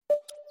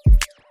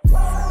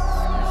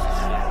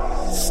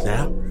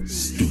Snap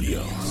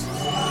Studios.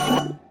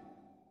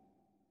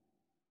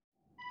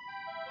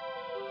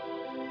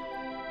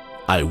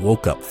 I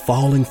woke up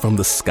falling from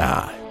the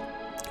sky.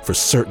 For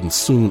certain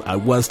soon I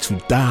was to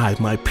die.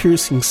 My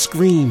piercing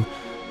scream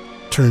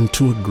turned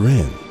to a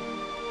grin,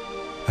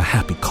 a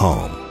happy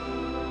calm,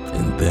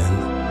 and then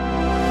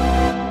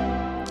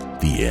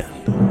the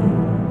end.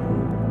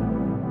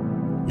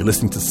 You're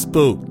listening to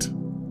Spooked.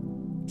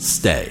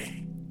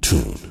 Stay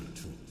tuned.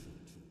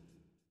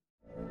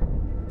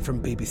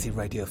 From BBC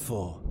Radio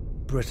 4,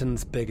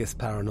 Britain's biggest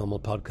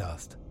paranormal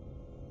podcast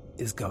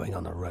is going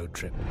on a road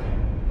trip.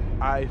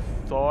 I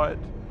thought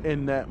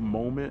in that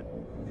moment,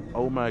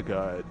 oh my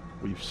God,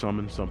 we've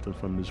summoned something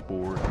from this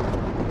board.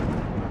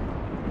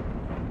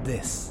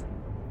 This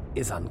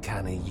is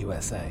Uncanny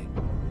USA.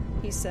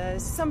 He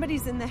says,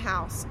 somebody's in the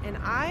house, and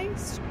I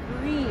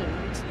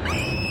screamed.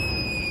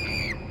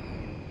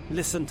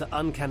 Listen to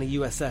Uncanny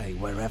USA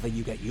wherever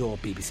you get your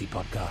BBC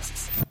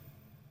podcasts,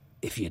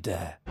 if you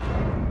dare.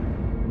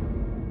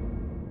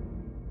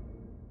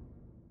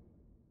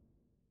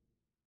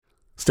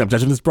 Snap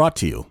Judgment is brought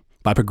to you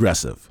by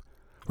Progressive,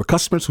 where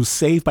customers who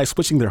save by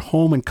switching their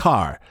home and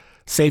car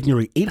save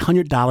nearly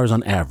 $800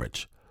 on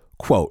average.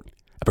 Quote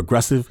at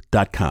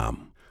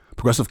Progressive.com.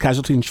 Progressive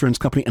Casualty Insurance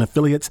Company and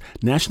Affiliates.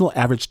 National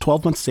average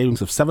 12-month savings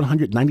of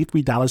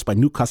 $793 by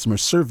new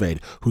customers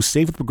surveyed who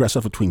saved with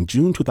Progressive between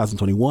June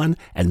 2021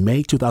 and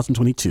May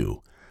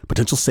 2022.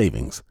 Potential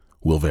savings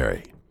will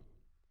vary.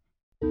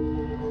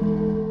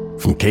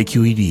 From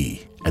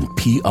KQED and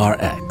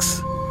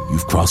PRX,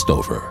 you've crossed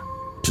over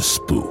to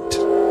Spooked.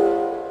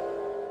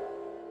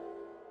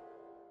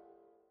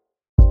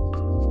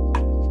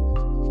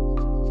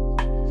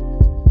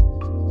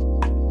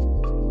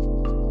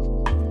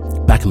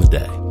 Back in the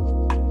day,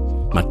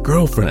 my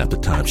girlfriend at the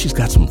time, she's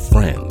got some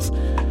friends,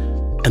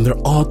 and they're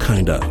all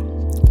kind of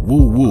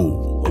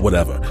woo-woo or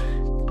whatever.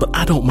 But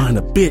I don't mind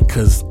a bit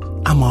because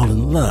I'm all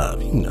in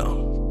love, you know.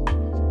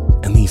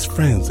 And these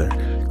friends are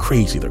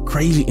crazy. They're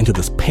crazy into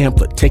this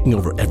pamphlet taking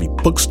over every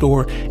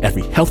bookstore,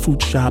 every health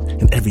food shop,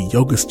 and every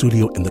yoga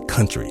studio in the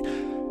country.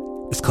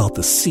 It's called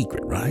The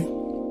Secret, right?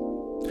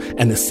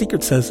 And The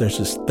Secret says there's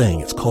this thing.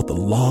 It's called the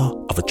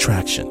Law of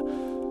Attraction,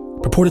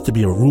 purported to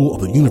be a rule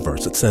of the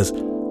universe that says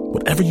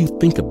whatever you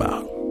think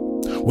about,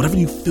 whatever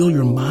you fill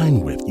your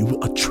mind with, you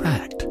will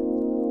attract.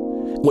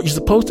 What you're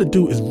supposed to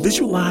do is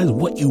visualize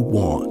what you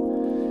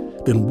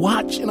want, then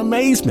watch in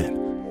amazement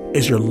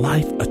as your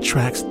life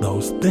attracts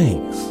those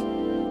things.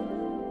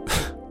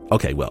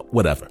 Okay, well,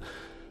 whatever.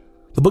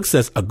 The book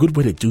says a good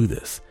way to do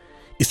this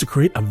is to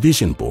create a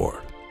vision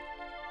board.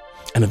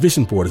 And a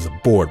vision board is a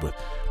board with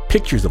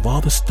pictures of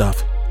all the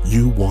stuff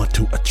you want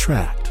to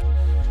attract.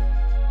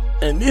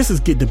 And this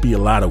is getting to be a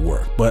lot of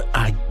work, but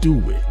I do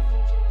it.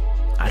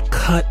 I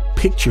cut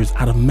pictures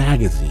out of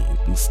magazines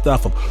and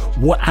stuff of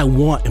what I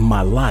want in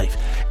my life,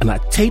 and I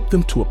tape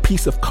them to a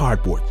piece of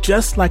cardboard,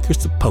 just like you're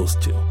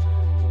supposed to.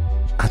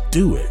 I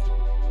do it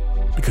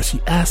because she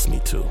asked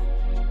me to,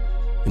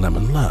 and I'm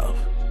in love.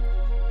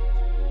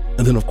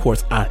 And then, of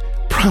course, I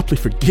promptly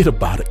forget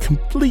about it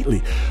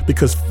completely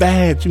because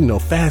fads,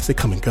 they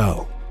come and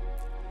go.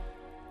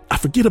 I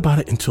forget about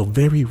it until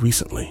very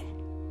recently.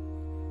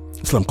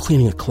 So I'm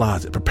cleaning a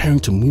closet, preparing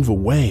to move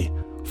away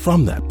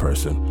from that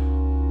person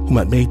whom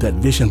I made that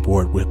vision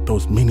board with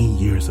those many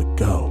years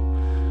ago.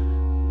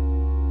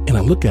 And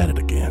I look at it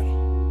again.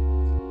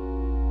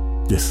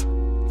 This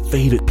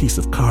faded piece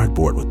of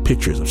cardboard with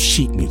pictures of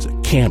sheet music,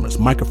 cameras,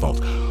 microphones,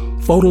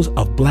 photos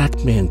of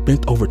black men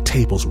bent over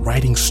tables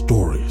writing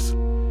stories,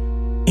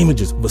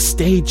 images of a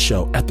stage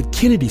show at the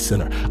Kennedy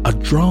Center, a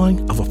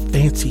drawing of a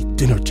fancy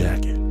dinner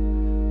jacket.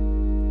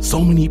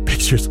 So many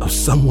pictures of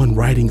someone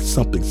writing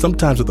something,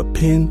 sometimes with a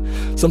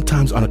pen,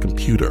 sometimes on a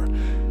computer.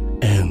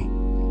 And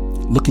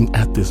looking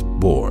at this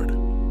board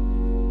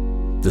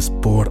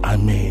I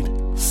made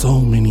so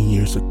many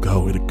years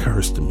ago, it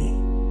occurs to me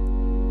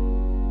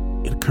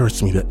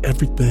that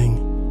everything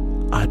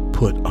I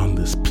put on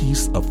this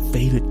piece of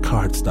faded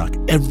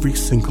cardstock, every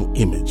single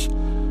image,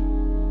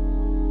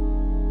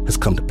 has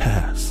come to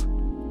pass.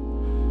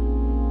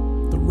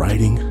 The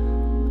writing,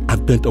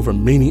 I've bent over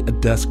many a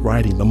desk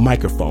writing, the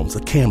microphones, the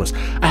cameras.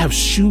 I have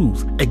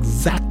shoes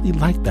exactly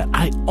like that.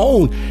 I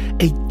own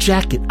a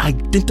jacket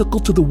identical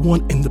to the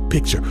one in the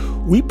picture.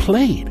 We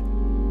played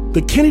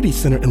the Kennedy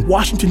Center in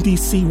Washington,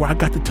 D.C., where I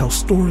got to tell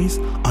stories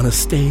on a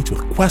stage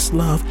with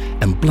Questlove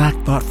and Black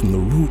Thought from the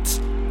Roots.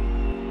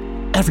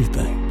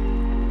 Everything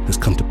has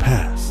come to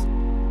pass.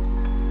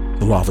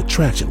 The law of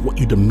attraction, what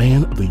you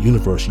demand of the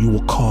universe, you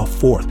will call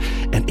forth,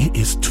 and it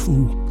is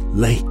too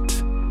late.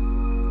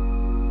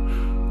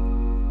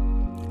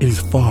 It is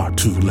far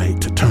too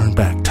late to turn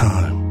back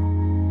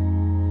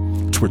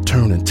time, to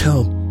return and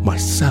tell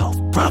myself,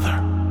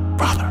 brother,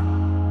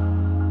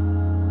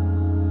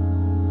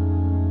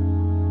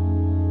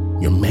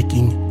 you're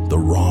making the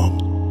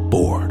wrong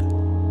board.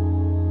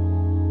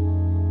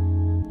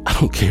 I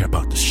don't care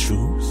about the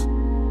shoes,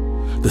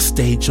 the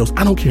stage shows.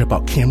 I don't care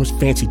about cameras,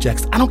 fancy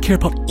jackets. I don't care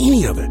about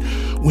any of it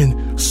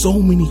when so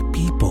many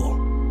people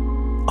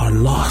are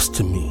lost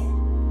to me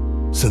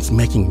Since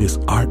making this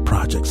art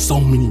project, so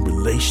many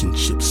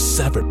relationships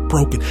severed,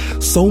 broken,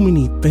 so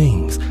many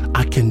things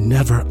I can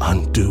never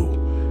undo.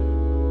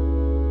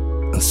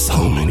 And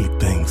so many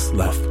things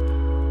left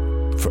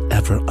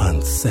forever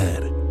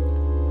unsaid.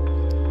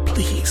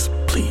 Please,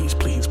 please,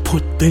 please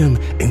put them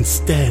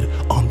instead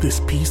on this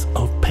piece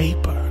of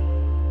paper.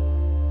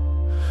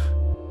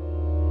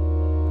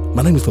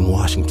 My name is from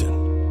Washington.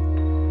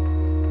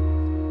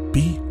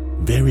 Be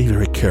very,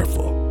 very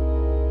careful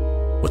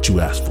what you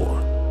ask for.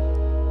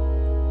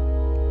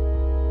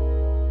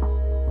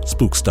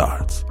 Spook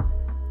starts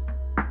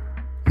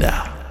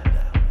now.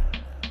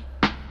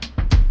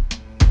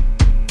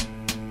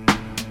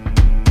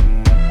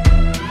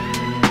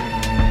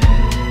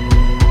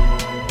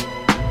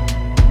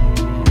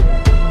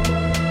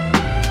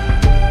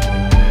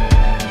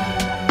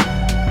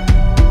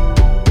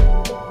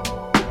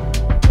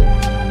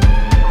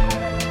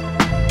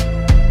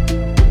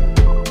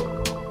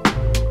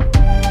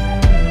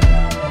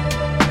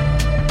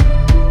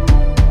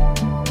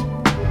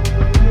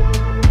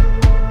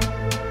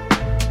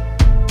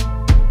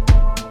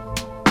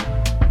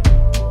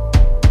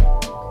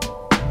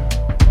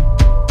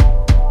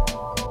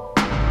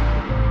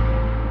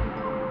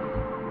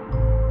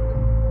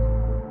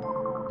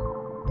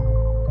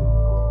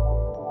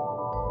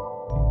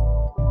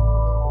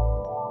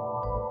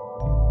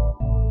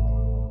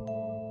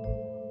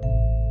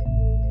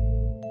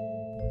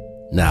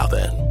 Now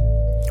then,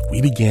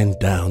 we began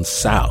down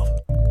south,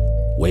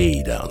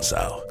 way down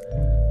south.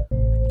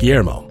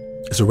 Guillermo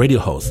is a radio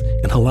host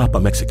in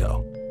Jalapa,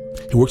 Mexico.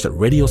 He works at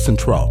Radio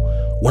Centro,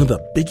 one of the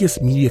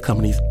biggest media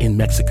companies in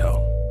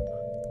Mexico.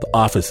 The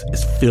office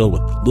is filled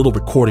with little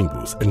recording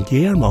booths, and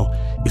Guillermo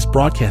is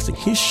broadcasting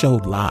his show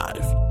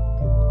live.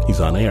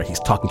 He's on air, he's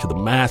talking to the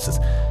masses,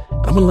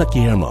 and I'm going to let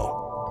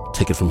Guillermo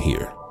take it from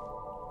here.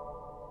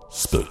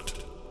 Spooked.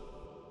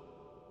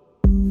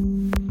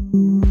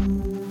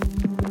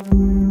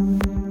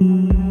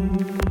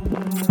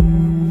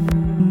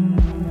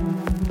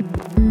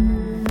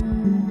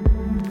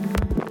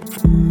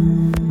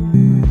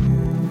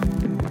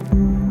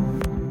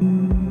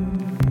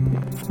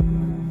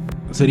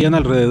 Serían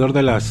alrededor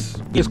de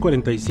las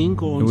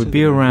 10:45. It would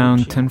be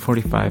around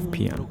 10:45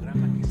 p.m.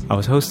 I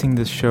was hosting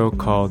this show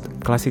called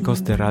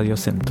Clásicos de Radio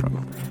Centro,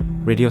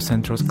 Radio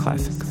Centro's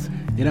Classics.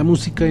 Era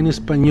música en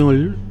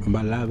español,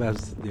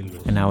 baladas de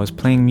los... And I was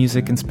playing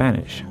music in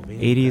Spanish,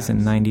 80s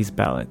and 90s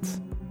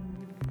ballads.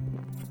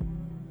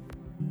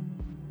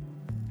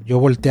 Yo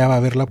volteaba a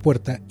ver la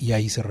puerta y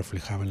ahí se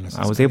reflejaban las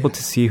escaleras. I was able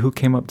to see who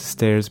came up the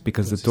stairs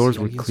because the doors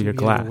were clear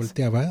glass.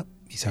 Volteaba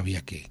y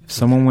sabía que... If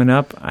someone went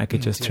up, I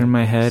could just turn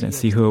my head and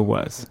see who it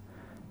was.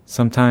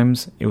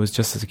 Sometimes it was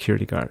just a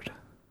security guard.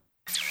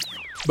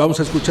 Vamos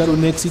a escuchar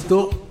un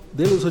éxito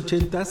de los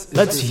 80s.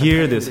 Let's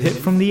hear this hit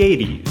from the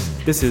 80s.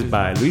 This is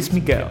by Luis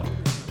Miguel.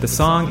 The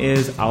song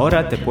is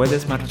Ahora te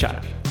puedes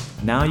marchar.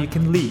 Now you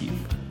can leave.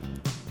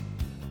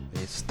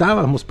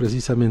 Estábamos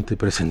precisamente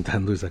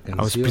presentando esa canción.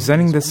 I was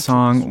presenting this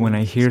song when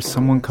I hear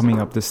someone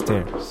coming up the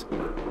stairs.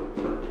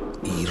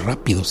 Y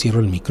rápido cierro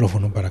el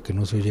micrófono para que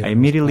no se oyera. I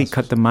immediately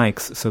cut the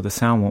mics so the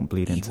sound won't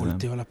bleed into them.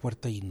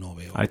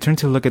 I turn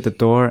to look at the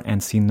door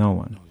and see no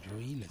one.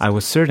 I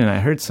was certain I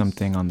heard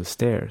something on the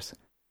stairs.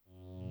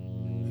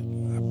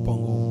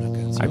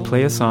 I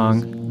play a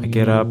song, I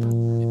get up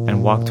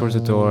and walk towards the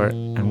door,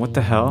 and what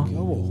the hell?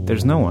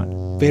 There's no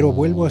one. Pero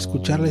vuelvo a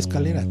escuchar la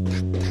escalera.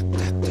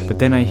 But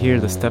then I hear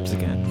the steps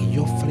again.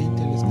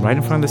 I'm right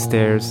in front of the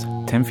stairs,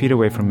 10 feet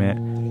away from it.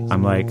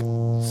 I'm like,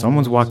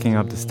 someone's walking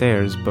up the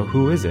stairs, but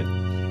who is it?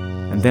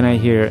 And then I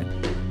hear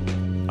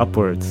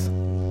upwards.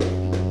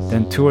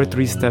 Then 2 or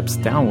 3 steps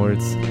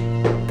downwards,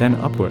 then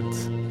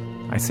upwards.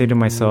 I say to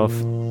myself,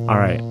 all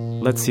right,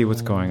 let's see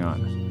what's going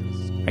on.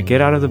 I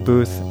get out of the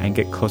booth and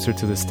get closer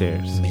to the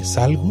stairs. Me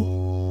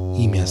salgo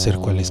y me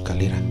acerco a la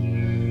escalera.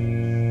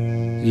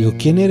 Digo,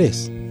 ¿quién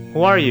eres?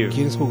 Who are you?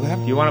 ¿Quieres jugar?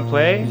 You want to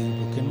play?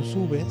 ¿Por qué no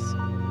subes?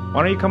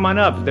 Why don't you come on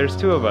up? There's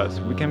 2 of us.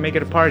 We can make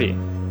it a party.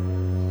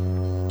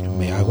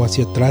 Me hago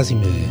hacia atrás y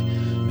me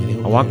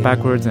I walk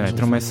backwards and I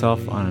throw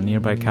myself on a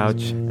nearby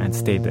couch and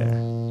stay there,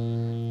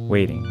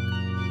 waiting.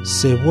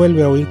 Se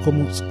vuelve a oír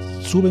como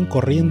suben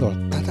corriendo.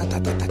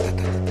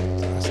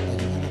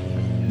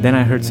 Then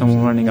I heard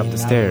someone running up the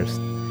stairs,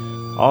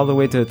 all the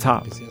way to the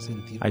top.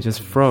 I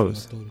just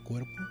froze.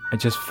 I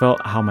just felt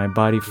how my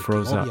body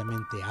froze up,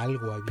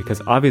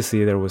 because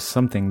obviously there was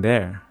something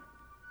there.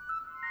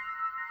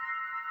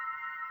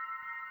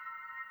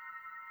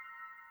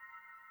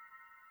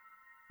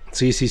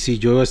 Sí,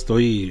 yo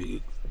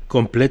estoy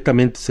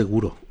completamente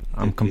seguro.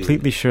 I'm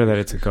completely sure that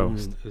it's a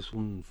ghost. Es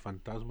un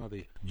fantasma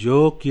de...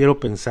 Yo quiero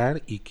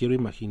pensar y quiero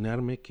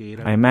imaginarme que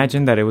era... I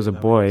imagined that it was a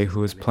boy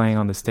who was playing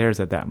on the stairs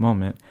at that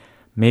moment,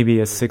 maybe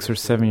a 6 or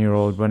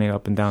 7-year-old running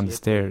up and down the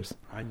stairs.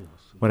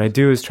 What I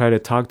do is try to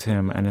talk to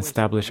him and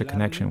establish a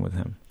connection with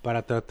him.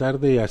 Para tratar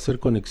de hacer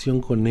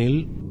conexión con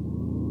él.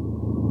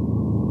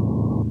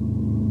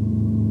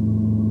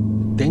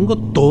 Tengo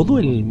todo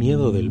el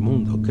miedo del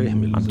mundo,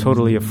 créeme. I'm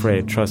totally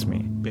afraid, trust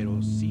me.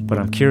 But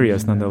I'm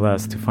curious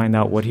nonetheless to find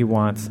out what he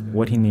wants,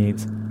 what he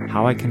needs,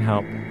 how I can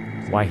help,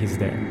 why he's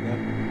there.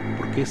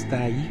 ¿Por qué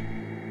está ahí?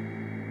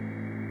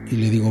 Y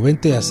le digo,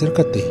 vente,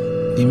 acércate,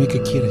 dime qué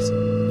quieres.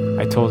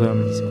 I told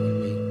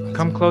him,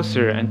 come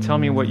closer and tell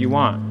me what you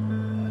want.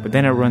 But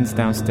then it runs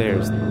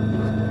downstairs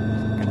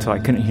until I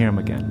couldn't hear him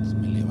again.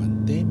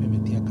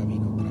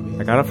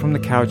 I got up from the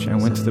couch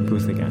and went to the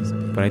booth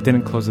again, but I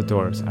didn't close the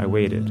doors. I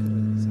waited.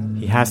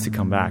 He has to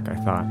come back, I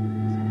thought.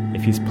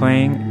 If he's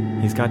playing,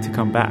 he's got to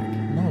come back.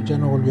 No, ya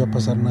no volvió a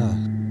pasar nada.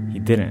 He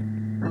didn't.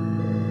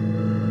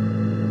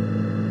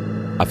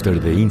 After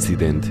the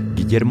incident,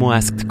 Guillermo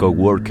asked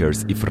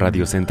co-workers if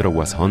Radio Centro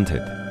was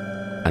haunted,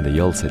 and they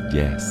all said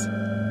yes.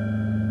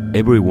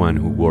 Everyone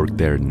who worked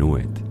there knew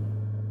it.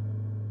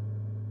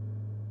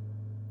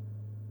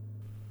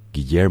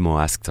 Guillermo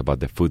asked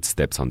about the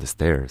footsteps on the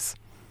stairs.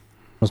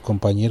 Los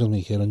compañeros me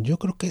dijeron, yo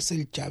creo que es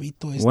el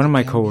chavito este. One of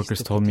my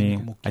coworkers told me,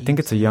 I think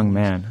it's a young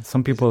man.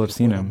 Some people have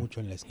seen him.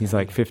 He's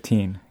like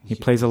 15. He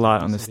plays a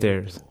lot on the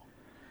stairs.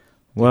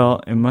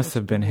 Well, it must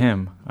have been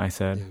him, I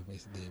said.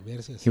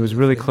 He was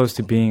really close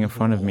to being in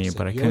front of me,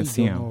 but I couldn't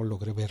see him.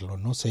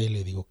 No sé,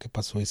 le digo, ¿qué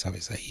pasó esa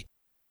vez ahí?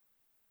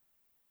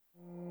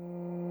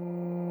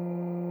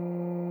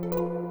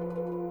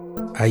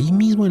 Ahí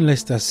mismo en la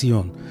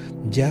estación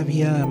ya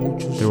había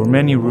muchos. There were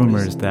many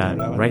rumors that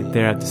right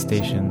there at the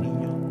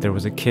station there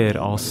was a kid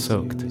all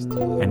soaked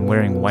and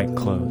wearing white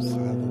clothes.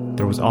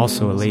 There was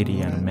also a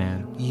lady and a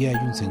man. Y hay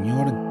un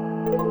señor.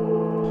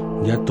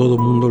 Ya todo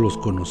mundo los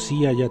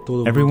conocía, ya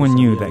todo. Everyone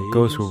knew that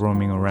ghosts were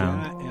roaming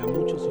around.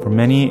 For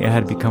many, it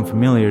had become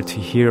familiar to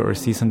hear or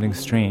see something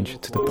strange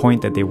to the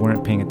point that they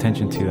weren't paying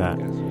attention to that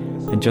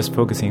and just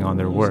focusing on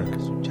their work.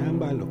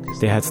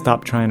 They had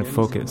stopped trying to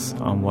focus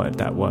on what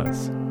that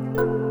was.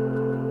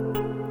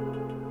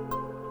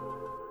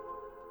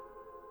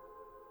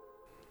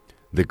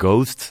 The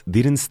ghosts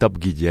didn't stop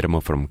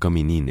Guillermo from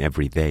coming in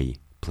every day,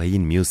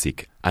 playing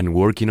music, and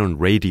working on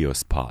radio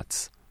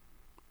spots.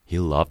 He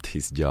loved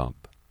his job.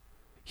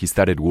 He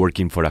started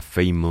working for a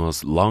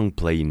famous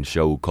long-playing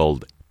show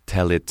called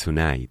Tell It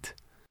Tonight.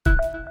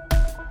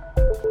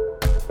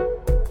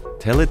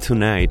 Tell It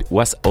Tonight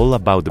was all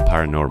about the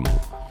paranormal.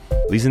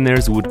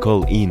 Listeners would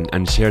call in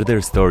and share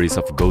their stories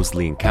of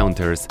ghostly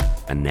encounters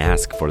and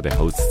ask for the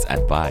host's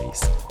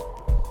advice.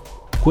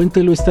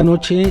 Cuéntelo esta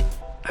noche.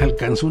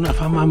 Alcanzó una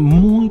fama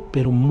muy,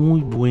 pero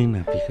muy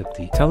buena,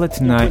 fíjate. Tell It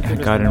Tonight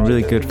had gotten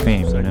really good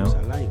fame, you know?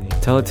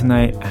 Tell It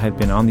Tonight had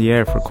been on the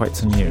air for quite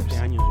some years.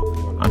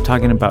 I'm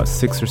talking about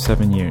 6 or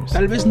 7 years.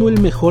 Tal vez no el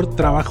mejor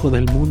trabajo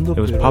del mundo. It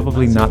was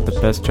probably not the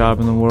best job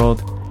in the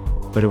world,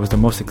 but it was the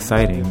most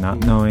exciting,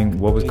 not knowing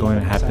what was going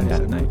to happen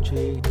that night.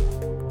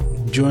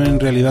 Yo en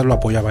realidad lo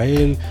apoyaba a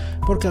él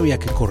porque había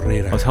que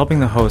correr. I was helping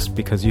the host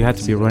because you had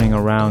to be running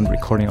around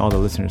recording all the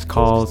listeners'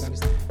 calls,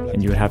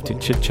 and you would have to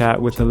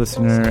chit-chat with the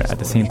listener. At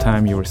the same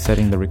time, you were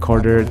setting the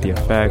recorder, the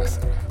effects,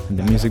 and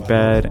the music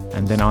bed,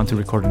 and then on to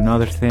record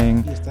another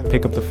thing,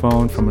 pick up the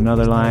phone from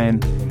another line.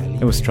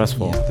 It was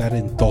stressful. Y estar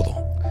en todo.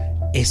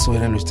 Eso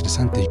era lo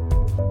estresante.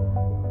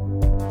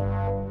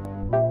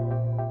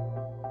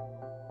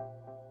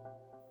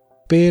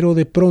 Pero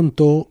de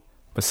pronto.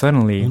 But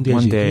suddenly,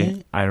 one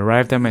day, I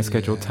arrived at my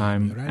scheduled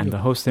time, and the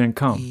host didn't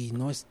come.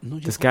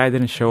 This guy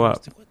didn't show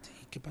up.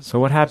 So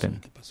what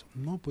happened?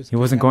 He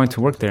wasn't going to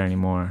work there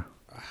anymore.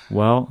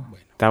 Well,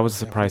 that was a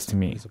surprise to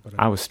me.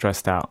 I was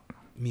stressed out.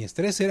 Mi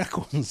estrés era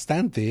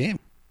constante, ¿eh?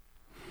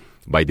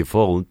 By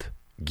default,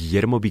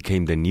 Guillermo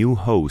became the new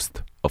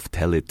host of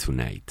Tell It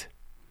Tonight.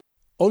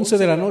 11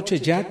 de la noche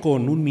ya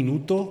con un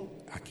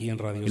minuto aquí en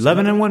Radio Centro.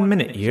 11 and 1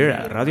 minute here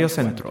at Radio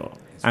Centro.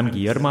 I'm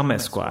Guillermo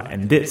Mezcua,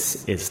 and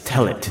this is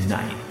Tell It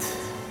Tonight.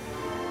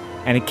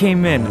 And it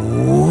came in,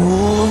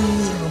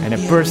 and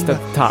it burst at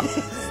the top.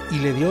 Y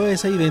le dio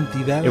esa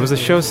identidad. It was a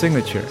show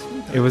signature.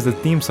 It was the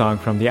theme song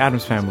from the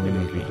Addams Family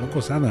movie.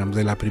 Locos Adams,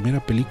 de la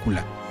primera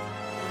película.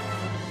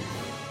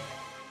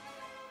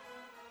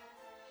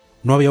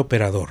 No había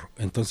operador,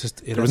 entonces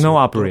there was no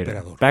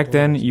operator. Back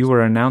then, you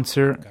were an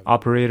announcer,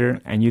 operator,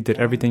 and you did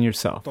everything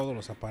yourself.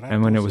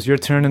 And when it was your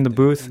turn in the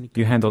booth,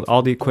 you handled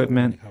all the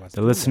equipment,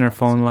 the listener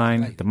phone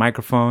line, the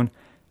microphone,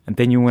 and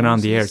then you went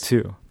on the air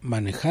too.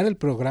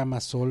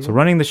 So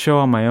running the show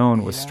on my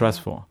own was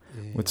stressful,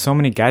 with so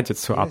many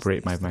gadgets to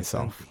operate by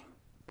myself.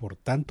 Por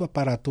tanto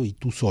aparato y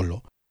tú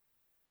solo.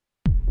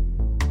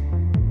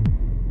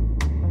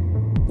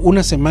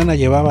 Una semana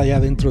llevaba ya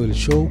dentro del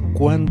show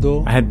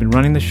cuando... I had been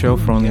running the show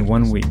for only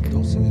 1 week.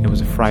 It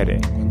was a Friday,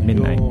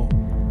 midnight.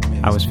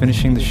 I was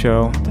finishing the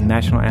show, the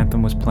national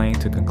anthem was playing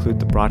to conclude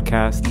the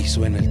broadcast. Y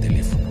suena el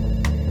teléfono.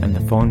 And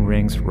the phone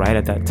rings right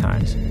at that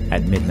time,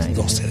 at midnight.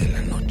 12 de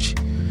la noche.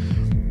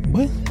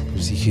 Bueno,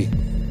 pues dije...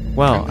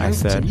 Well, I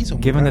said,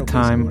 given the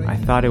time, I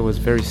thought it was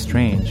very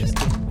strange.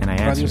 And I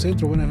answered, Radio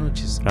Centro, buenas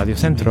noches. Radio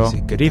Centro,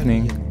 good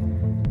evening.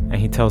 And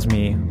he tells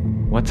me,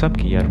 what's up,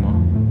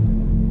 Guillermo?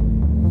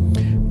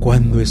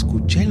 Cuando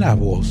escuché la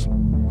voz,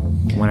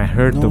 when I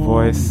heard the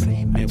voice,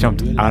 I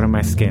jumped out of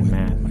my skin,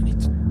 man.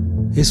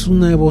 Es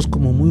una voz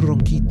como muy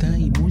ronquita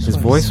y muy His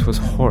voice was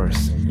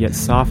hoarse, yet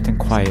soft and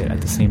quiet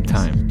at the same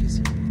time.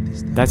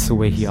 That's the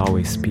way he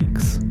always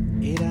speaks.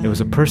 It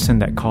was a person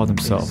that called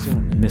himself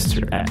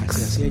Mr. X.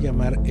 Se hacía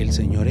llamar el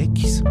señor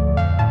X.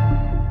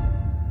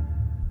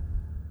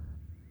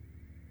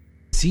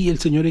 Sí, el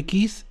señor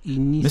X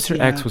Mr.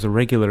 X was a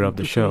regular of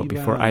the show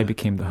before I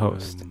became the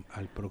host.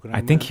 I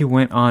think he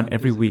went on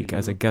every week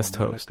as a guest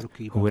host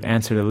who would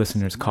answer the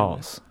listeners'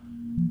 calls.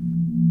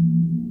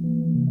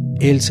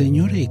 El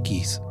señor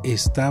X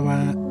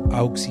estaba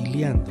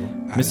auxiliando.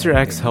 Mr.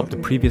 X helped the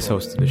previous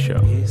host of the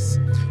show. Es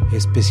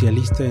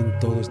especialista en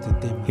todo este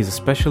tema. He's a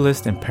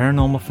specialist in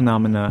paranormal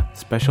phenomena,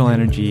 special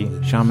energy,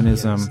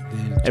 shamanism,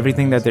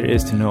 everything that there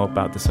is to know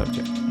about the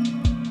subject.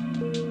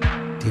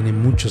 Tiene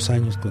muchos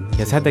años con He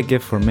has had that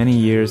gift for many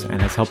years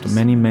and has helped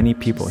many, many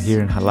people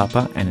here in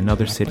Jalapa and in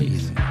other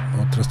cities.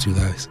 Otras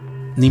ciudades.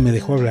 Ni me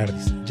dejó hablar.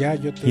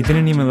 He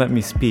didn't even let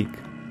me speak.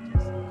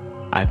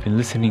 I've been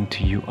listening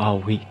to you all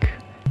week.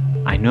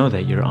 I know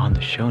that you're on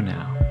the show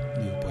now.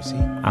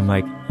 I'm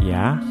like,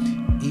 yeah?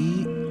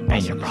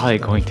 And you're probably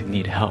going to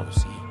need help.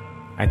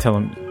 I tell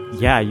him,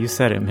 yeah, you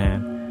said it,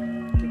 man.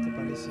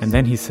 And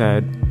then he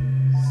said,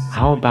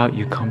 how about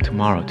you come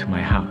tomorrow to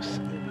my house?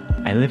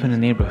 I live in a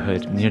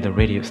neighborhood near the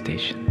radio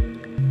station.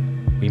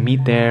 We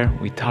meet there,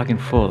 we talk in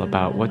full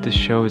about what this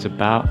show is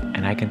about,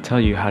 and I can tell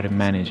you how to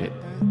manage it.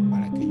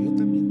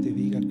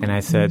 And I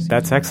said,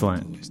 that's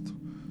excellent.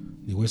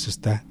 Digo, eso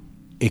está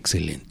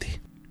excelente.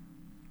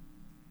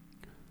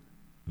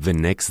 The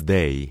next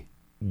day,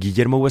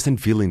 Guillermo wasn't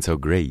feeling so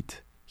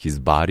great. His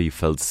body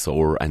felt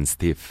sore and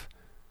stiff.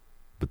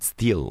 But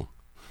still,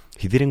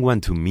 he didn't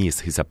want to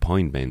miss his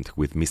appointment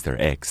with Mr.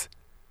 X.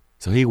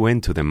 So he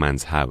went to the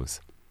man's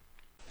house.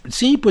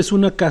 Sí, pues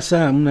una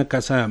casa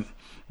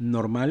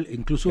normal,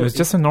 incluso. It was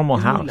just a normal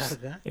house.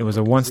 It was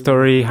a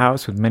one-story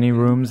house with many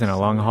rooms and a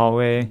long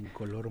hallway.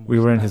 We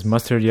were in his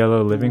mustard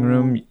yellow living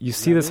room. You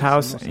see this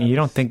house and you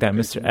don't think that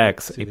Mr.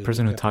 X, a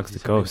person who talks to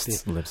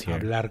ghosts, lives here.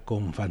 Hablar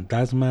con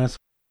fantasmas.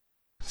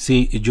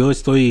 Sí, yo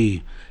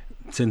estoy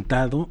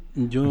sentado.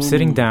 I'm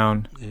sitting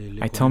down.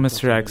 I tell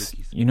Mr. X,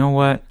 you know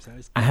what?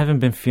 I haven't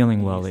been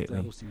feeling well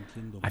lately.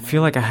 I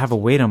feel like I have a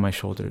weight on my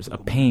shoulders, a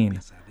pain,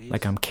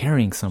 like I'm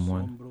carrying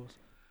someone.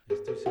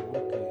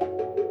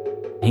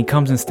 He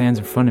comes and stands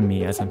in front of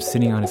me as I'm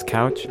sitting on his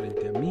couch.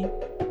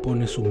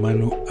 Pone su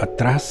mano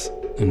atrás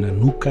en la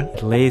nuca.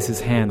 He lays his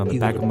hand on the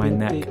back of my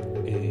neck.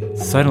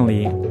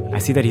 Suddenly, I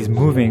see that he's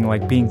moving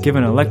like being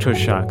given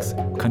electroshocks,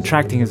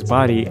 contracting his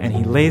body, and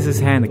he lays his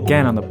hand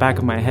again on the back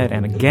of my head,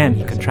 and again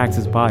he contracts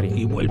his body.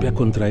 Y vuelve a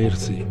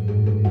contraerse.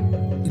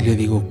 Y le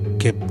digo,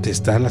 ¿qué te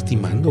está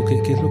lastimando?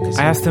 ¿Qué es lo que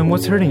I asked him,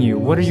 what's hurting you?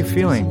 What are you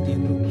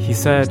feeling? He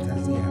said,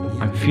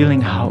 I'm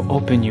feeling how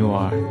open you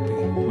are.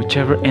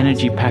 Whichever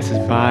energy passes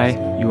by,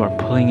 you are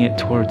pulling it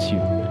towards you,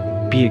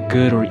 be it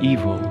good or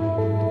evil.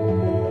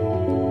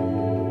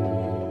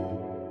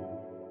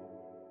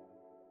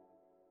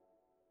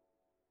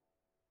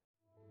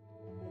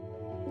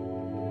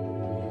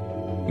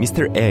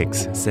 Mr.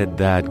 X said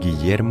that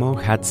Guillermo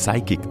had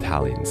psychic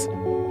talents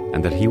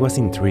and that he was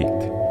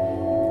intrigued.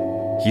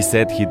 He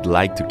said he'd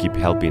like to keep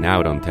helping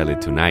out on Tele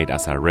Tonight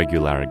as a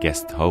regular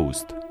guest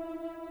host.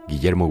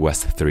 Guillermo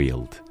was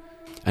thrilled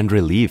and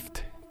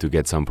relieved to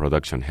get some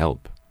production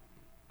help.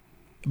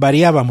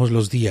 Variábamos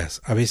los días.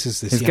 A veces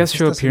decíamos, his guest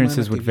show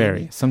appearances would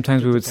vary.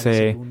 Sometimes we would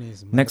say,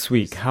 next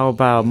week, how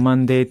about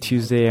Monday,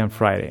 Tuesday, and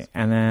Friday?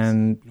 And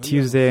then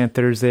Tuesday and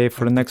Thursday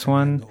for the next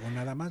one.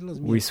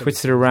 We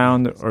switched it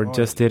around or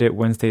just did it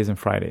Wednesdays and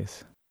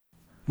Fridays.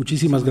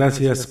 Muchísimas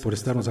gracias por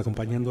estarnos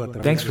acompañando a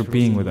través. Thanks for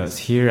being with us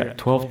here at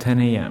 12:10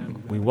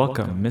 a.m. We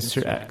welcome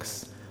Mr.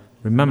 X.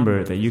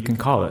 Remember that you can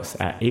call us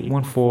at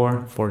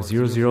 814-4003.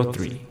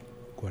 4003.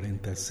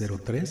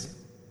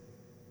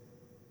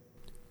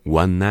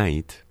 One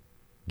night,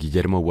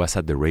 Guillermo was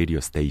at the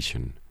radio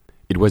station.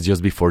 It was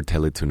just before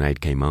Tele Tonight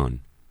came on.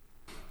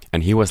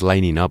 And he was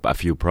lining up a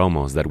few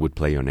promos that would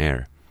play on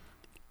air.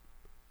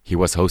 He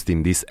was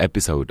hosting this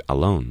episode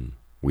alone,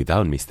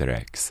 without Mr.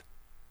 X.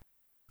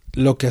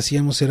 Lo que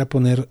hacíamos era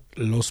poner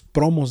los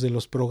promos de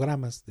los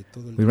programas.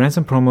 We ran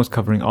some promos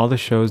covering all the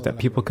shows that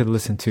people could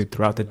listen to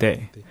throughout the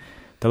day.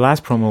 The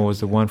last promo was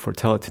the one for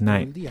Tele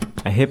Tonight.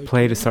 I hit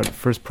play to start the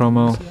first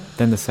promo,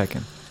 then the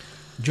second.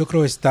 Yo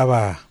creo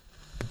estaba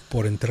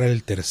por entrar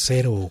el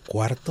tercero o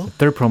cuarto. The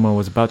third promo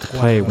was about to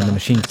play when the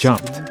machine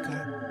jumped.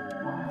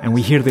 And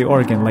we hear the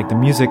organ like the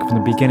music from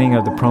the beginning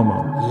of the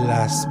promo.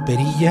 Las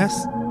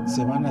perillas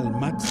se van al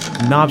máximo.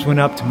 The knobs went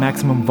up to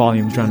maximum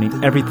volume,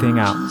 drowning everything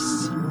out.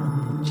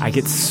 I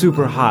get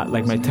super hot,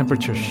 like my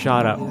temperature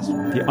shot up.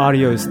 The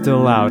audio is still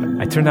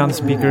loud. I turn down the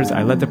speakers,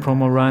 I let the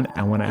promo run,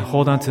 and when I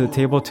hold onto the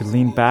table to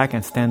lean back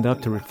and stand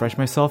up to refresh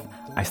myself,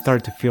 I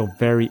start to feel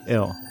very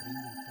ill.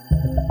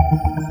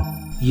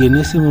 Y en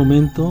ese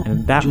momento, and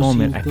in that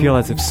moment, I feel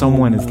as if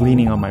someone is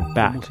leaning on my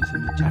back.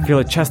 I feel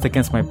a chest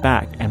against my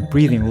back and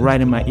breathing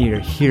right in my ear.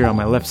 Here on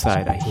my left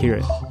side, I hear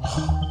it.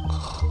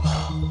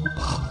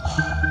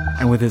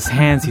 And with his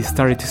hands, he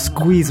started to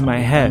squeeze my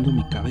head.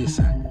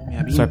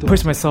 So I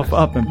push myself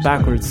up and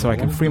backwards so I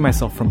can free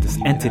myself from this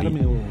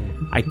entity.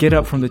 I get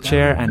up from the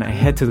chair and I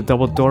head to the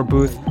double door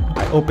booth.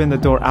 I open the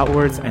door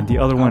outwards and the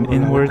other one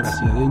inwards.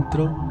 Hacia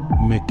adentro,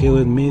 me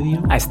quedo en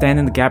medio. I stand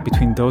in the gap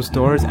between those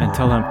doors and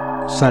tell him,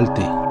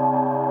 Salte.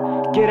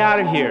 "Get out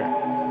of here.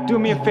 Do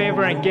me a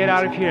favor and get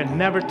out of here and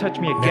never touch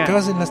me Me again.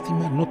 acabas de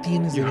lastimar, no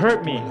tienes You derecho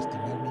hurt me. a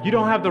lastimarme. You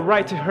don't have the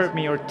right to hurt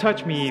me or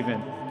touch me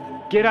even.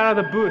 Get out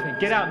of the booth and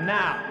get out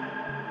now."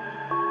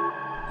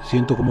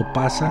 Siento como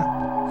pasa.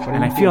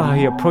 And I feel how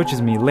he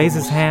approaches me, lays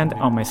his hand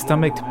on my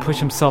stomach to push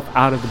himself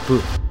out of the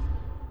booth.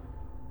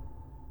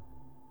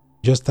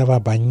 Yo estaba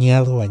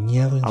bañado en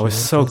I was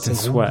soaked in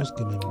sweat.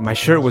 My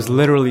shirt was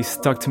literally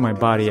stuck to my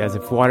body as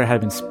if water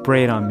had been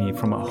sprayed on me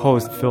from a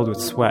hose filled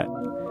with sweat.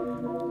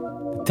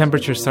 The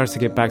temperature starts to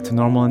get back to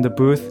normal in the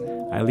booth.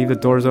 I leave the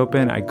doors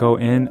open, I go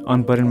in,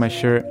 unbutton my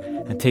shirt,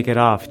 and take it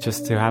off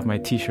just to have my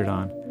t-shirt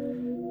on.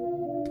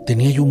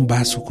 Tenía yo un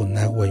vaso con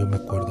agua, yo me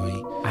acuerdo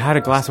ahí. I had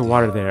a glass of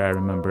water there, I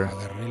remember.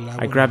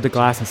 I grabbed the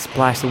glass and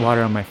splashed the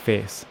water on my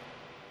face.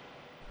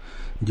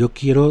 Yo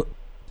quiero,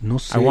 no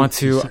sé, I want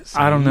to,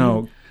 I don't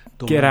know,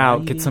 get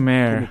out, get some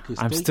air.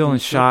 I'm still in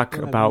shock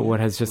about what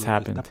has just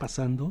happened.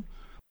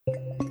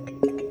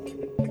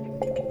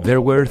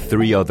 There were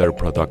 3 other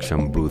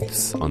production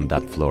booths on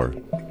that floor,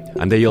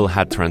 and they all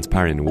had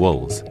transparent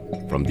walls.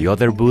 From the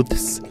other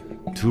booths,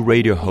 2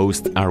 radio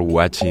hosts are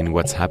watching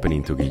what's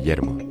happening to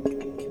Guillermo.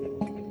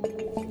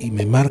 Y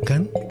me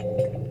marcan,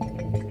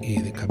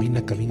 de cabina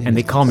a cabina. And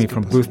they call me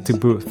from booth to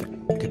booth.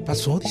 ¿Qué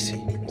pasó? Dice.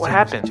 What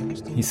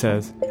happened? He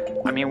says.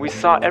 I mean, we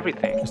saw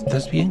everything.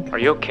 ¿Estás bien? Are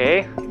you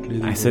okay?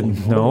 I said,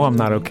 no, I'm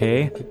not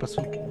okay. ¿Qué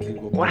pasó?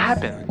 What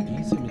happened?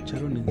 Aquí se me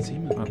echaron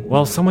encima.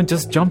 Well, someone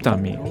just jumped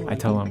on me, I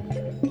tell him.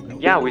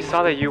 Yeah, we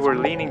saw that you were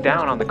leaning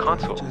down on the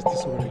console.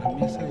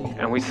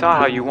 And we saw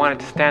how you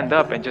wanted to stand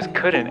up and just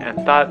couldn't and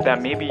thought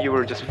that maybe you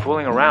were just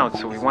fooling around,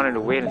 so we wanted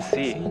to wait and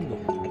see.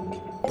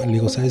 Le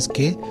digo, ¿sabes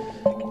qué?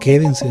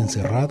 Quédense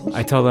encerrados.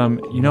 I tell them,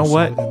 you know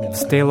what?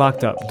 Stay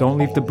locked up. Don't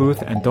leave the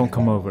booth and don't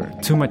come over.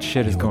 Too much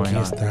shit is going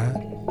on.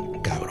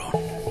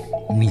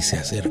 Ni se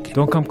acerquen.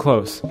 Don't come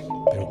close.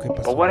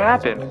 But what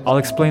happened? I'll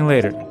explain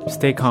later.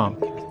 Stay calm.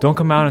 Don't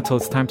come out until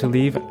it's time to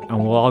leave and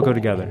we'll all go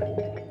together.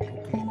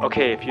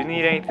 Okay, if you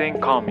need anything,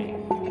 call me.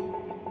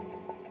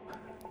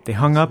 They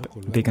hung up,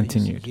 they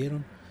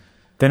continued.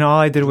 Then all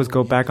I did was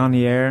go back on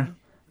the air.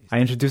 I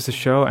introduced the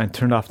show and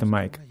turned off the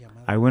mic.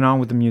 I went on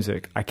with the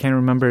music. I can't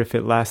remember if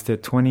it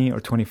lasted 20 or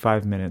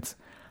 25 minutes.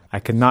 I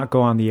could not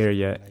go on the air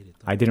yet.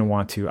 I didn't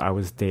want to. I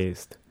was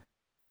dazed.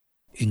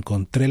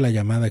 Encontré la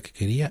llamada que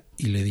quería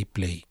y le di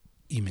play.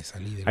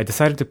 I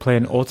decided to play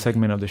an old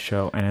segment of the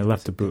show and I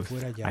left the booth.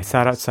 I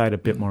sat outside a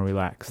bit more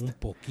relaxed.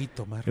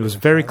 It was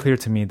very clear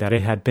to me that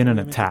it had been an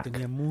attack,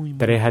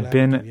 that it had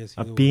been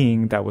a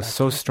being that was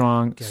so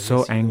strong,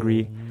 so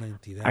angry.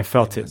 I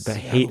felt it, the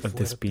hate of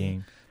this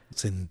being.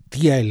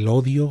 Sentía el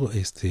odio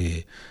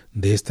de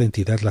esta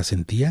entidad, la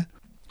sentía.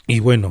 Y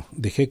bueno,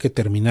 dejé que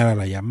terminara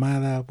la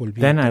llamada.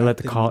 Then I let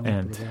the call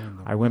end.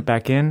 I went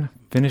back in,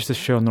 finished the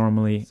show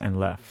normally, and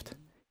left.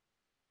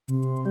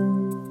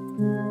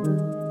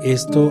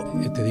 This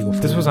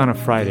was on a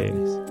Friday.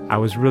 I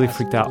was really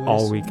freaked out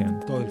all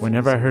weekend.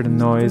 Whenever I heard a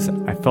noise,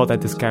 I felt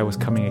that this guy was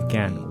coming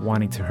again,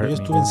 wanting to hurt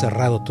me.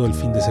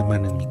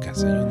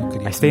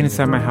 I stayed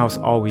inside my house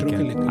all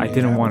weekend. I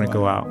didn't want to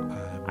go out.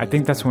 I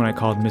think that's when I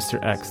called Mr.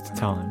 X to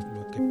tell him.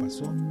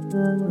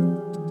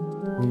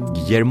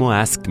 Guillermo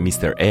asked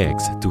Mr.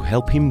 X to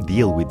help him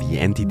deal with the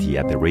entity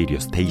at the radio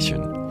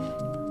station.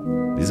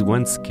 This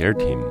one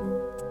scared him.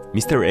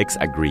 Mr. X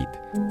agreed.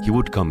 He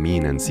would come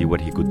in and see what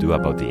he could do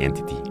about the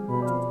entity.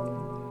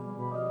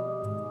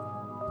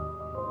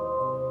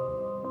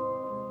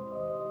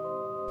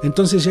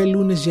 Entonces ya el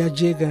lunes ya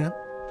llega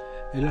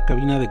en la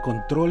cabina de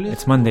controles.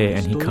 It's Monday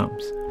and he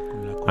comes.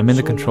 I'm in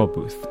the control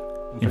booth.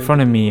 In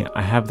front of me,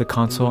 I have the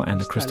console and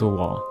the crystal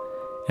wall.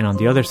 And on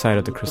the other side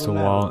of the crystal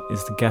wall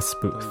is the guest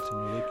booth,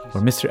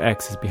 where Mr.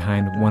 X is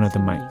behind one of the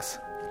mics.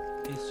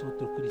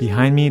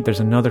 Behind me, there's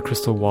another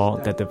crystal wall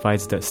that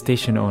divides the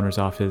station owner's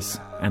office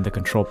and the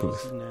control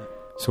booth.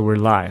 So we're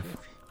live.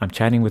 I'm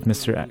chatting with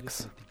Mr.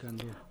 X.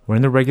 We're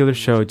in the regular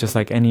show just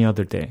like any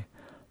other day.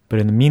 But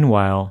in the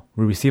meanwhile,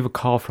 we receive a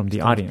call from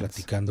the audience.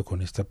 We're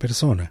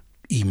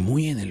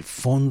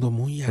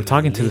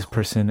talking to this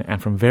person,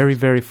 and from very,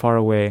 very far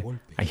away,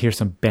 I hear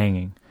some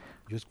banging.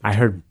 I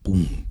heard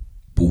boom,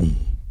 boom,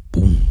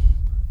 boom.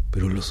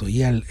 But heard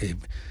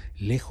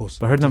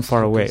them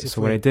far away,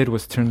 so what I did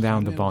was turn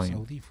down the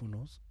volume.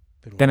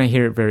 Then I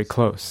hear it very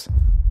close.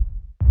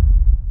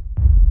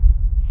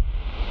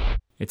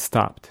 It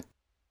stopped.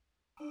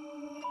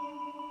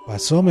 I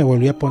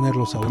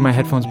put my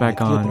headphones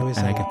back on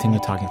and I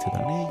continued talking to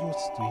them.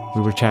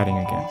 We were chatting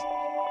again.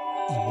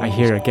 I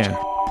hear again.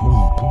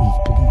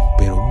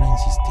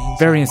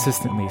 Very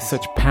insistently,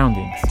 such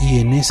poundings.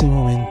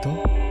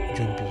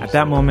 At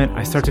that moment,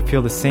 I start to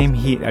feel the same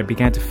heat I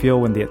began to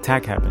feel when the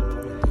attack happened.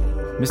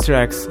 Mr.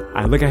 X,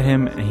 I look at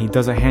him and he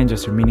does a hand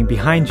gesture meaning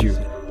behind you.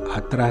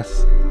 Atrás.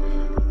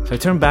 So I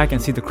turn back and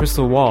see the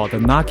crystal wall. The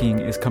knocking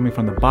is coming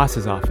from the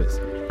boss's office.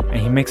 And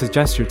he makes a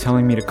gesture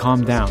telling me to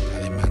calm down.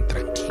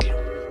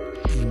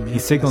 He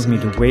signals me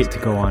to wait to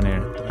go on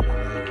air.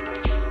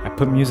 I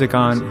put music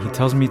on, he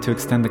tells me to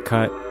extend the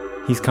cut.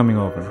 He's coming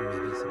over.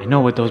 I know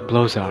what those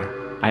blows are.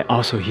 I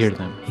also hear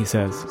them, he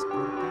says.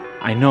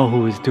 I know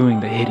who is doing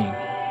the hitting.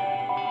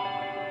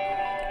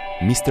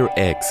 Mr.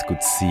 X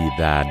could see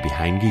that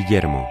behind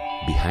Guillermo,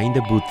 behind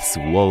the booth's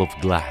wall of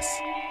glass,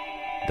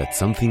 that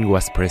something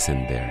was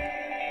present there.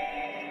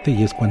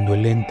 Y es cuando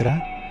él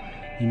entra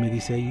y me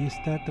dice, ahí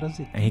está atrás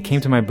de ti. And he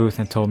came to my booth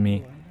and told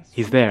me,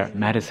 he's there,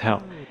 mad as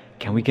hell.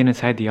 Can we get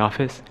inside the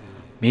office?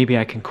 Maybe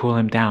I can cool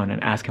him down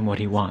and ask him what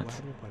he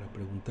wants.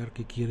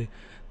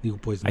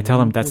 I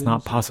tell him that's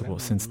not possible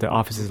since the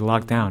office is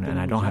locked down and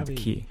I don't have the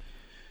key.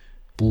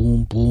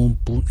 Boom, boom,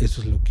 boom.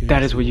 Eso es lo que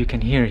that is what you can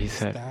hear, he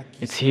said.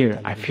 It's here.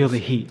 I feel the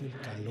heat.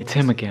 It's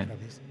him again.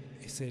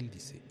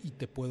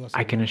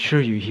 I can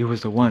assure you he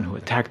was the one who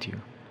attacked you.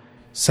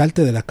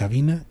 Salte de la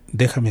cabina,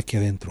 déjame aquí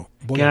adentro.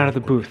 Get out of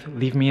the booth.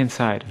 Leave me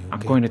inside.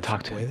 I'm going to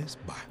talk to him.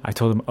 I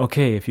told him,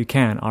 okay, if you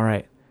can, all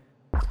right.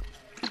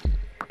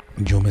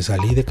 Yo me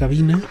salí de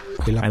cabina.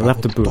 I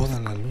left the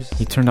booth.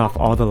 He turned off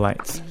all the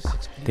lights.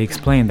 They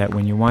explained that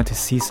when you want to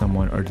see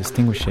someone or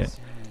distinguish it,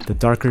 the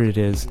darker it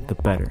is, the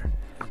better,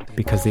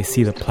 because they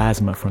see the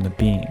plasma from the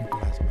being.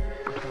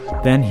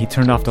 Then he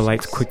turned off the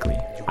lights quickly.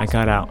 I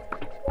got out.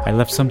 I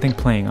left something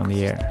playing on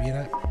the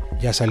air.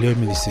 Ya salió y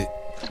me dice,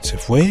 ¿se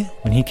fue?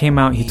 When he came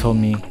out, he told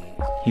me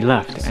he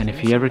left, and if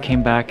he ever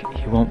came back,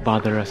 he won't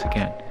bother us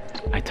again.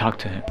 I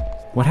talked to him.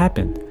 What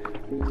happened?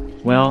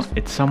 Well,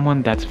 it's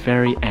someone that's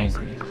very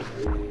angry.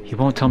 He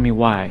won't tell me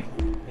why.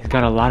 He's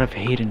got a lot of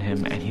hate in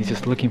him, and he's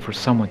just looking for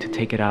someone to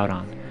take it out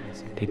on.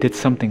 They did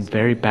something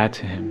very bad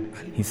to him,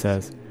 he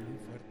says,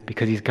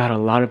 because he's got a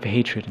lot of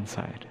hatred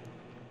inside.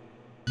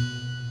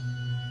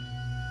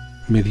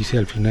 Me dice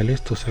al final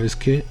esto, ¿sabes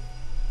qué?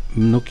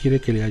 No quiere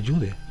que le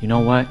ayude. You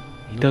know what?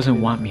 He doesn't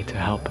want me to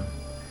help him.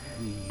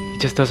 He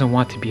just doesn't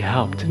want to be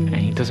helped, and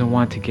he doesn't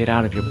want to get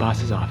out of your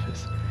boss's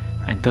office,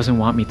 and doesn't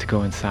want me to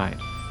go inside.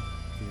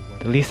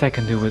 The least I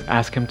can do is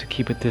ask him to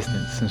keep a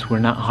distance since we're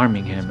not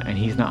harming him and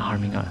he's not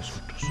harming us.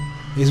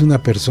 Es una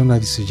persona,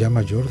 dice, ya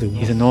mayor de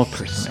He's an old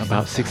person,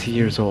 about 60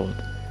 years old.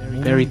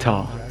 Very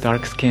tall,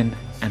 dark skin,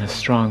 and a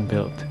strong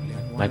build.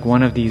 Like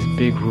one of these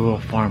big rural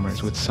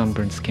farmers with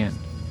sunburned skin.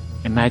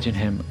 Imagine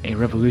him, a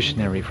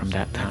revolutionary from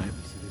that time.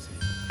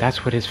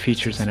 That's what his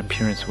features and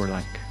appearance were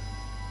like.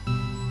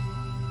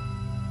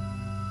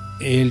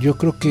 Yo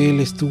creo que él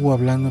estuvo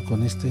hablando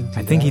con esta entidad.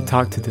 I think he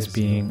talked to this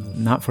being,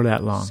 not for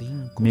that long,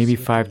 maybe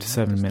 5 to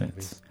 7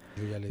 minutes.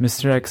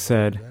 Mr. X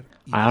said,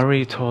 I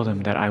already told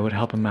him that I would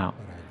help him out.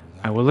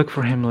 I will look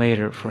for him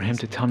later for him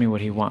to tell me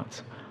what he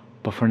wants.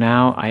 But for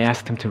now, I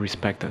asked him to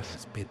respect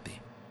us.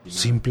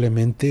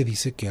 Simplemente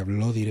dice que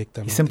habló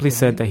directamente. He simply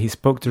said that he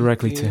spoke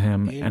directly to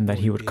him and that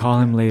he would call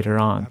him later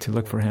on to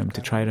look for him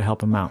to try to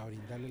help him out,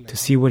 to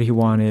see what he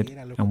wanted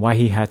and why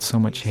he had so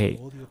much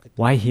hate,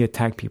 why he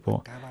attacked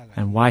people,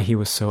 and why he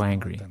was so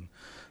angry.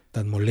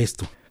 Tan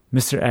molesto.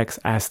 Mr. X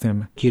asked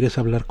him, ¿Quieres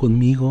hablar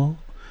conmigo?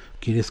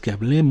 ¿Quieres que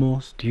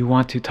hablemos? Do you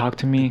want to talk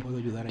to me?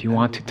 Do you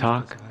want to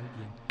talk?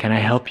 Can I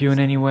help you in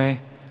any way?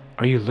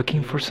 Are you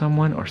looking for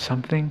someone or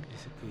something?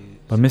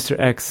 But Mr.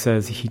 X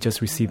says he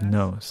just received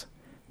no's.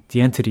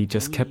 The entity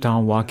just kept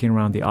on walking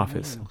around the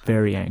office,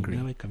 very angry.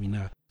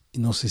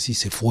 No sé si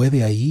se fue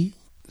de ahí,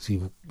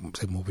 si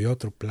se movió a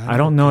otro plano. I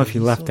don't know if he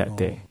left that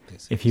day.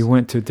 If he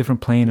went to a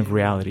different plane of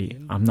reality,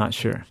 I'm not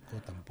sure.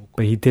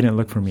 But he didn't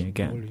look for me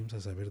again.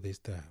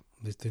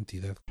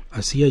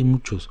 Así hay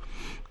muchos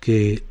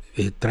que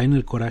traen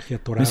el coraje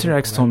atorado. Mr.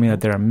 X told me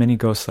that there are many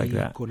ghosts like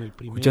that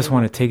who just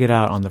want to take it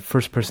out on the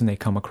first person they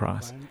come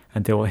across,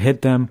 and they will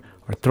hit them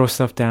or throw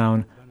stuff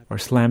down or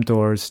slam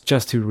doors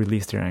just to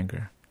release their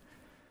anger.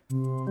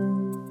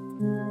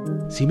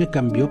 Sí me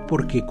cambió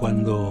porque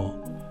cuando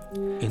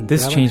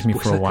This changed me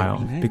for a while,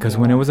 because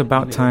when it was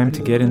about time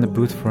to get in the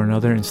booth for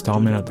another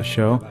installment of the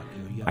show,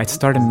 I'd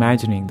start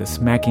imagining the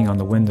smacking on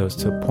the windows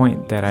to a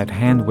point that I'd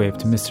hand-wave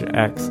to Mr.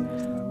 X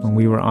when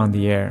we were on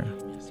the air.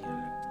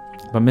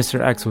 But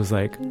Mr. X was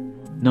like,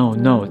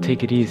 no,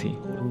 take it easy.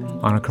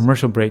 On a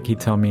commercial break, he'd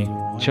tell me,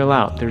 chill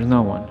out, there's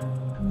no one.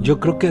 Yo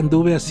creo que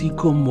anduve así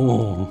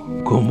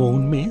como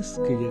un mes.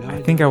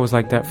 I think I was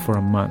like that for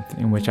a month,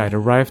 in which I'd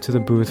arrive to the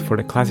booth for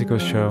the Clásico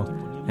show,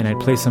 and I'd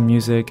play some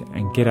music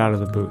and get out of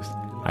the booth.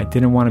 I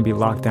didn't want to be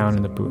locked down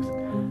in the booth.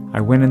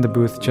 I went in the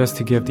booth just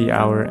to give the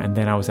hour, and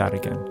then I was out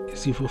again.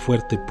 Sí fue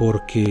fuerte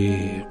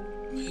porque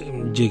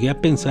llegué a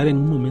pensar en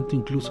un momento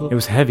incluso. It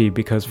was heavy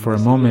because for a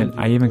moment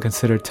I even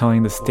considered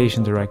telling the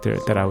station director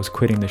that I was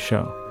quitting the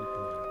show.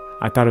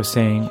 I thought of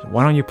saying,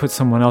 why don't you put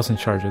someone else in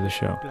charge of the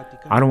show?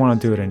 I don't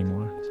want to do it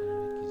anymore.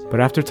 But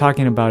after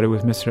talking about it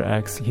with Mr.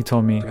 X, he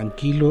told me,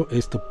 Tranquilo,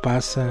 esto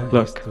pasa.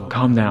 Look,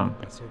 calm down.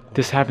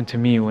 This happened to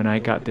me when I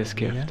got this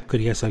gift.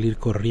 Quería salir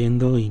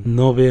corriendo y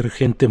no ver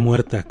gente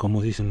muerta,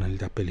 como dicen en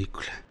la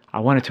película. I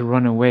wanted to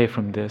run away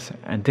from this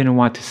and didn't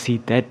want to see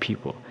dead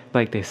people,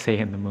 like they say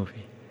in the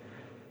movie.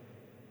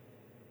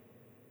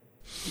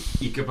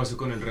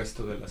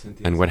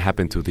 And what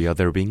happened to the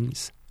other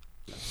beings?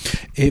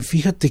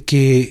 Fíjate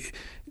que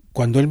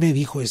Cuando él me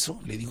dijo eso,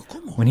 le digo,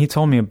 ¿cómo? When he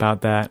told me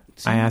about that,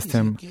 I asked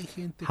him,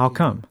 how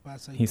come?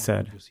 He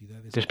said,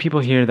 there's people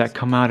here that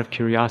come out of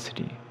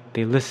curiosity.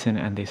 They listen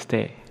and they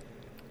stay.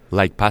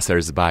 Like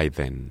passers-by,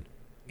 then.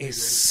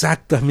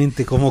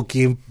 Exactamente, como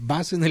que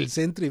vas en el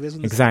centro y ves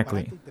un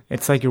Exactly.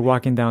 It's like you're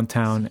walking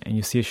downtown and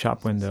you see a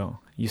shop window.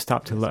 You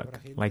stop to look,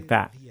 like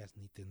that.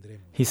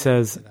 He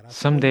says,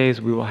 some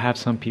days we will have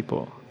some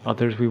people,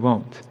 others we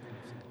won't.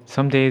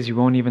 Some days you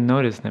won't even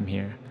notice them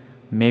here.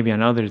 Maybe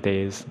on other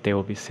days they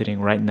will be sitting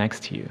right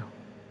next to you.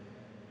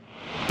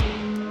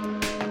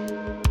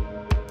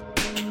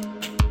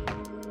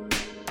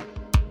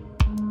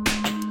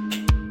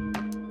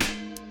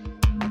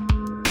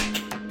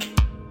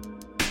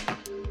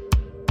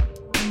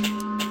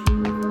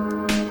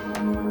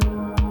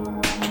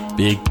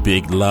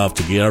 Big love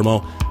to Guillermo.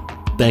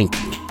 Thank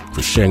you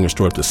for sharing your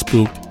story with the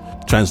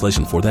Spooked.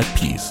 Translation for that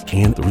piece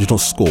and the original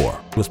score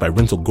was by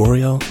Renzo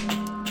Gorio.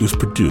 It was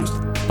produced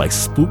by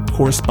Spook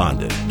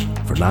correspondent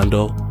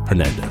Fernando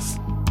Hernandez.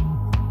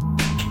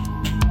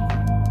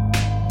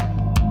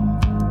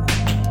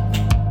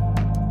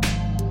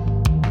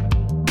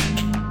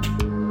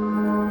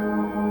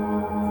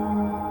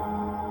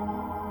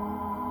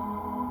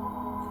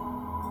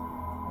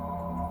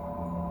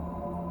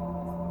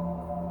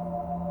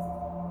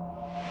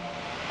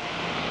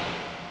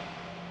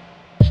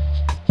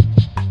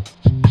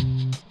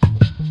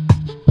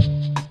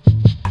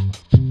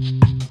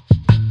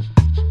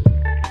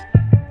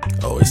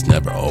 It's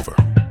never over.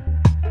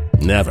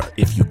 Never.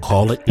 If you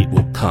call it, it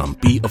will come.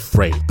 Be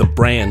afraid. The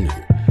brand new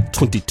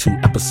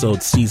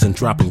 22-episode season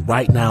dropping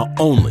right now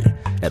only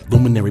at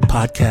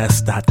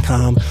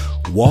luminarypodcast.com.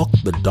 Walk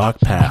the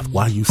dark path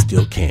while you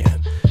still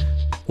can.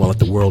 Want to let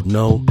the world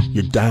know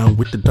you're down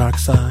with the dark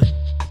side?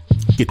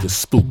 Get the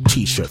Spook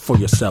t-shirt for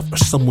yourself or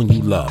someone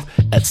you love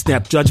at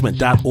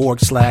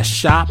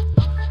snapjudgment.org/shop.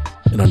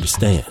 And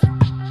understand,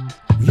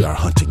 we are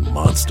hunting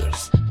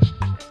monsters.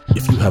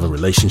 If you have a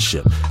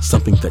relationship,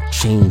 something that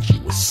changed you,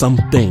 or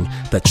something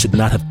that should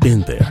not have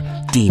been there,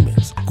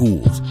 demons,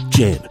 ghouls,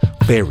 jinn,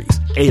 fairies,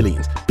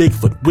 aliens,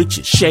 Bigfoot,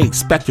 witches, shades,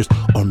 specters,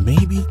 or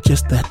maybe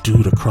just that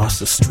dude across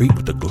the street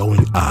with the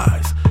glowing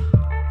eyes.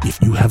 If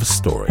you have a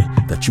story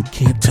that you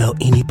can't tell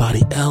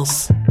anybody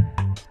else,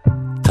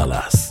 tell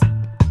us.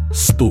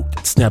 Spooked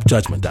at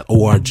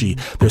snapjudgment.org.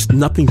 There's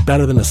nothing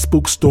better than a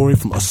spook story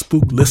from a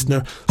spook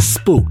listener.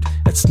 Spooked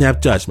at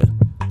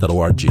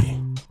snapjudgment.org.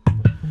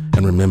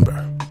 And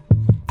remember,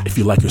 if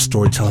you like your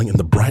storytelling in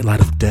the bright light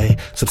of day,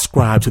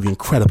 subscribe to the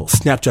incredible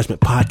Snap Judgment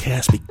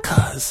podcast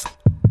because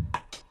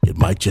it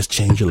might just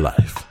change your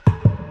life.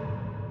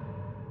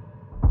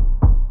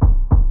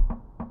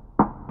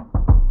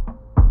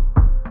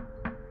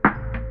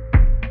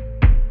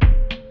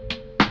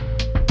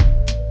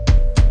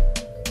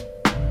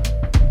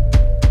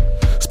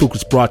 Spook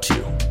is brought to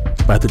you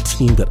by the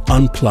team that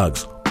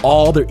unplugs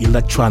all their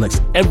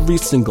electronics every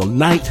single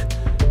night,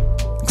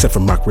 except for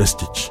Mark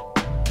Ristich.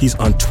 He's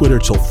on Twitter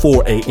till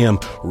 4 a.m.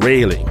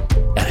 railing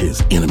at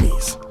his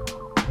enemies.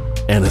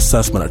 Anna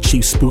Sussman, our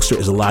chief spookster,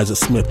 is Eliza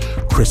Smith,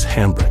 Chris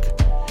Hambrick,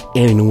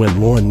 Annie Nguyen,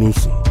 Lauren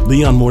Newsom,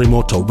 Leon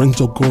Morimoto,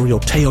 Renzo Gorio,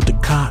 Teo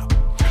DeCao,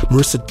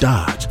 Marissa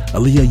Dodge,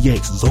 Aaliyah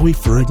Yates, Zoe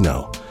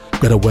Ferrigno,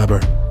 Greta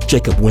Weber,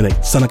 Jacob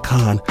Winnick, Sana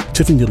Khan,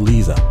 Tiffany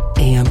DeLiza,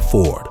 Ann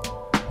Ford,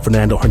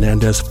 Fernando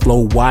Hernandez,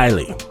 Flo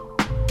Wiley.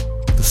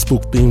 The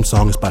Spook theme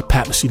song is by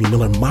Pat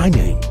Mesiti-Miller. My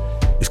name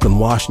is Glenn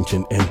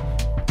Washington, and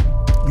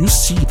you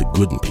see the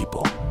good in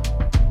people.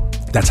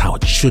 That's how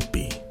it should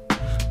be.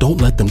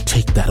 Don't let them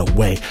take that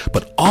away,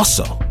 but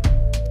also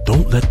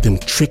don't let them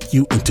trick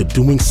you into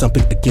doing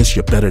something against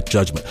your better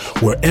judgment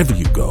wherever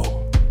you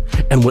go.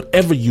 And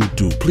whatever you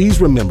do, please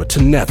remember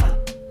to never,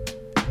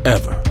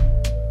 ever,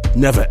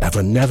 never,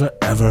 ever, never,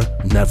 ever,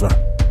 never,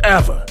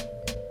 ever,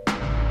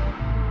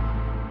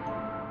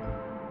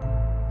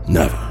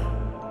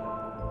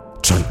 never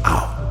turn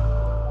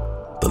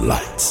out the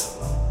lights.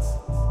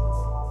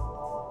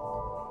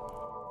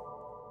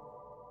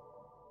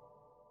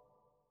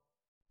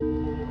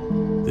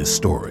 This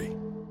story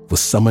was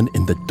summoned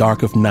in the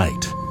dark of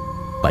night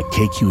by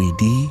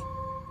KQED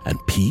and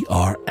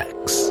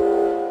PRX.